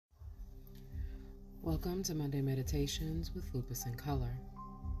Welcome to Monday Meditations with Lupus in Color.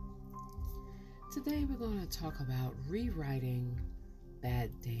 Today we're going to talk about rewriting bad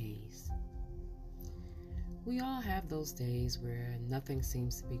days. We all have those days where nothing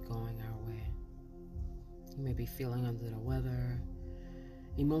seems to be going our way. You may be feeling under the weather,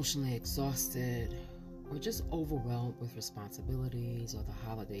 emotionally exhausted, or just overwhelmed with responsibilities or the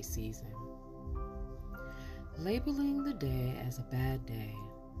holiday season. Labeling the day as a bad day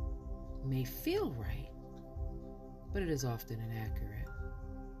may feel right, but it is often inaccurate.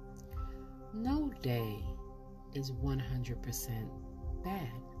 No day is 100%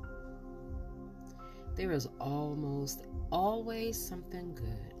 bad. There is almost always something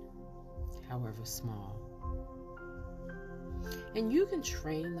good, however small. And you can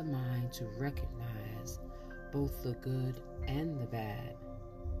train the mind to recognize both the good and the bad,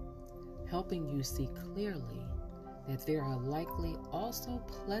 helping you see clearly that there are likely also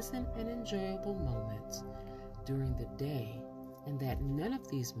pleasant and enjoyable moments during the day, and that none of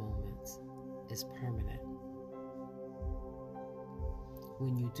these moments is permanent.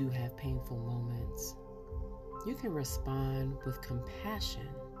 When you do have painful moments, you can respond with compassion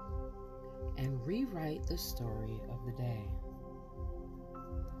and rewrite the story of the day.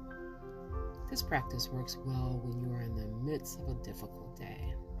 This practice works well when you are in the midst of a difficult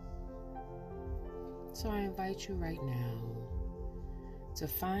day. So I invite you right now to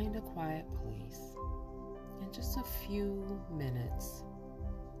find a quiet place and just a few minutes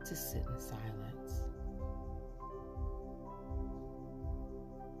to sit in silence.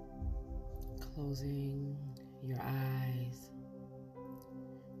 Closing your eyes,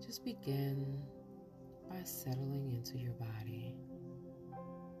 just begin by settling into your body.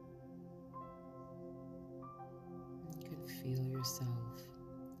 You can feel yourself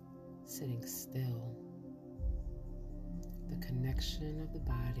sitting still. The connection of the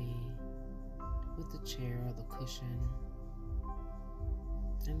body with the chair or the cushion,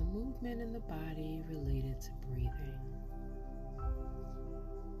 and the movement in the body related to breathing.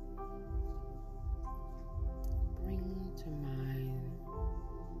 Bring to mind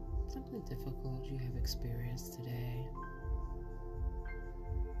something difficult you have experienced today.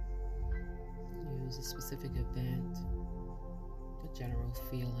 Use a specific event, a general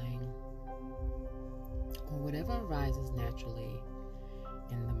feeling, or whatever arises naturally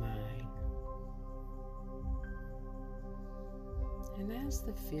in the mind. And as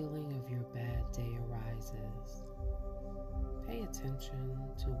the feeling of your bad day arises, pay attention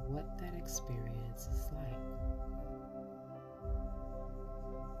to what that experience is like.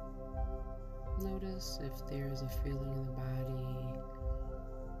 Notice if there is a feeling in the body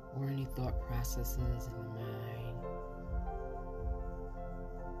or any thought processes in the mind.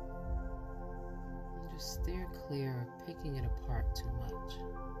 Steer clear of picking it apart too much.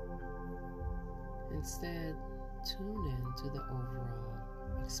 Instead, tune in to the overall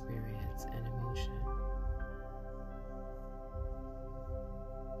experience and emotion.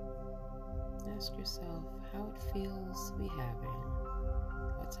 Ask yourself how it feels to be having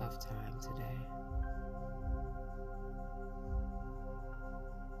a tough time today.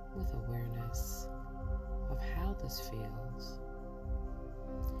 With awareness of how this feels,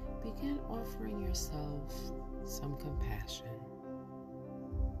 begin offering yourself some compassion.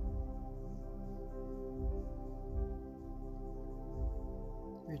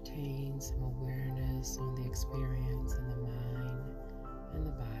 Retain some awareness on the experience in the mind and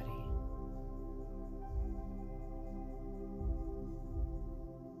the body.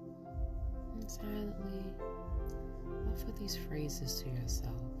 And silently offer these phrases to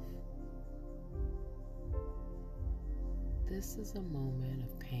yourself. This is a moment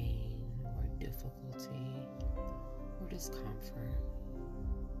of pain or difficulty or discomfort.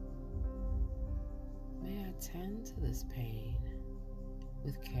 May I tend to this pain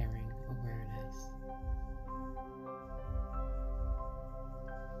with caring awareness.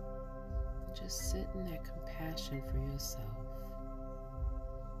 Just sit in that compassion for yourself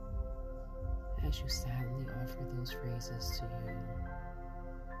as you silently offer those phrases to you.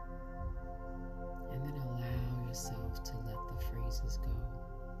 And then allow yourself to let the phrases go.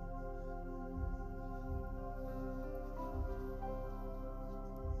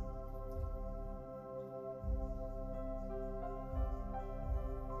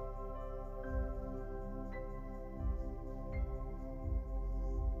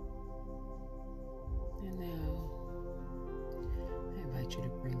 And now, I invite you to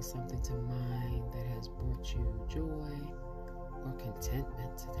bring something to mind that has brought you joy or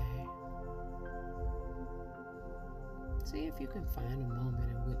contentment today. See if you can find a moment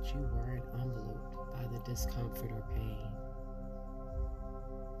in which you weren't enveloped by the discomfort or pain.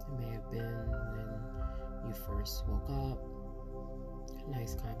 It may have have been when you first woke up, a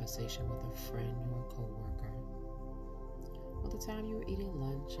nice conversation with a friend or a coworker, or the time you were eating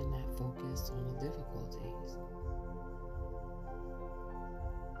lunch and not focused on the difficulties.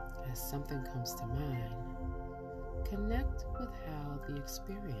 As something comes to mind, connect with how the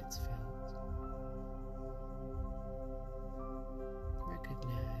experience felt.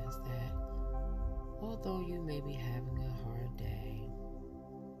 Recognize that although you may be having a hard day,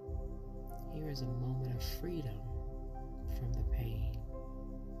 here is a moment of freedom from the pain.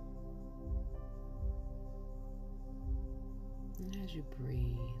 And as you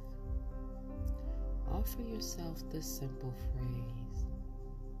breathe, offer yourself this simple phrase: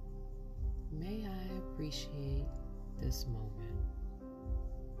 may I appreciate this moment.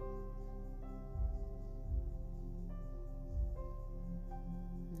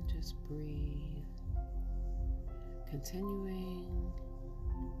 And just breathe, continuing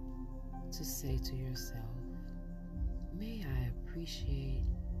to say to yourself, may I appreciate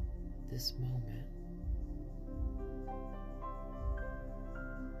this moment.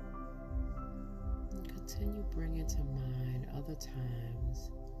 And continue bringing to mind other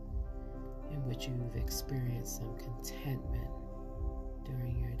times in which you've experienced some contentment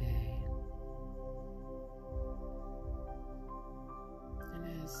during your day.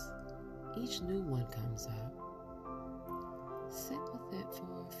 And as each new one comes up, sit with it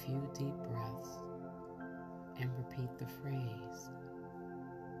for a few deep breaths and repeat the phrase,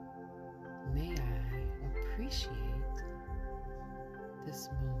 may I appreciate this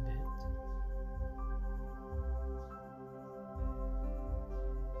moment.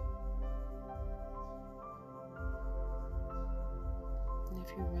 And if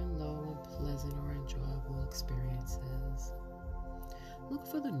you run low on pleasant or enjoyable experiences, look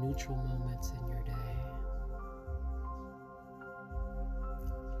for the neutral moments in your day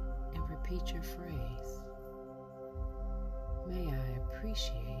and repeat your phrase, may I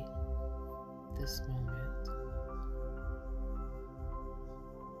appreciate this moment.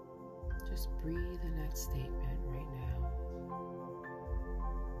 Just breathe in that statement right now.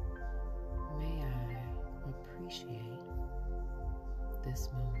 May I appreciate this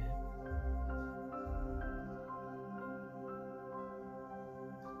moment.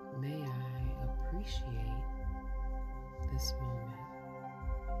 May I appreciate this moment.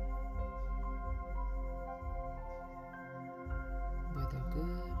 Whether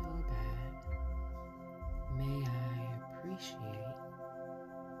good or bad, may I appreciate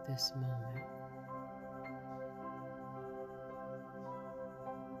this moment.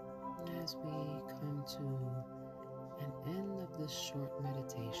 And as we come to an end of this short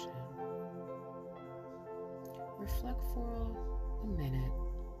meditation, reflect for a minute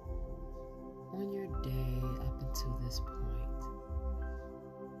on your day up until this point,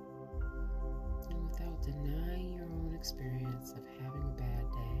 and without denying your own experience of having a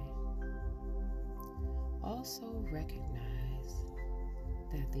bad day, also recognize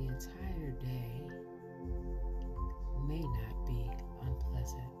that the entire day may not be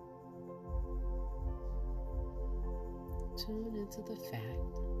unpleasant. Tune into the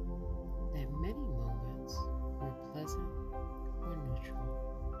fact that many moments were pleasant or neutral.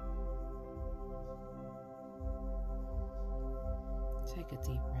 Take a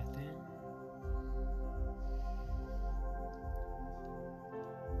deep breath in.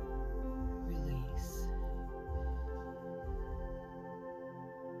 Release.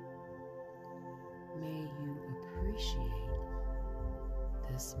 May you appreciate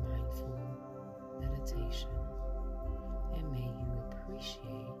this mindful meditation, and may you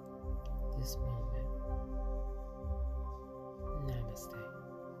appreciate this moment. Namaste.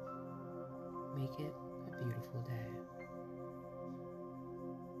 Make it a beautiful day.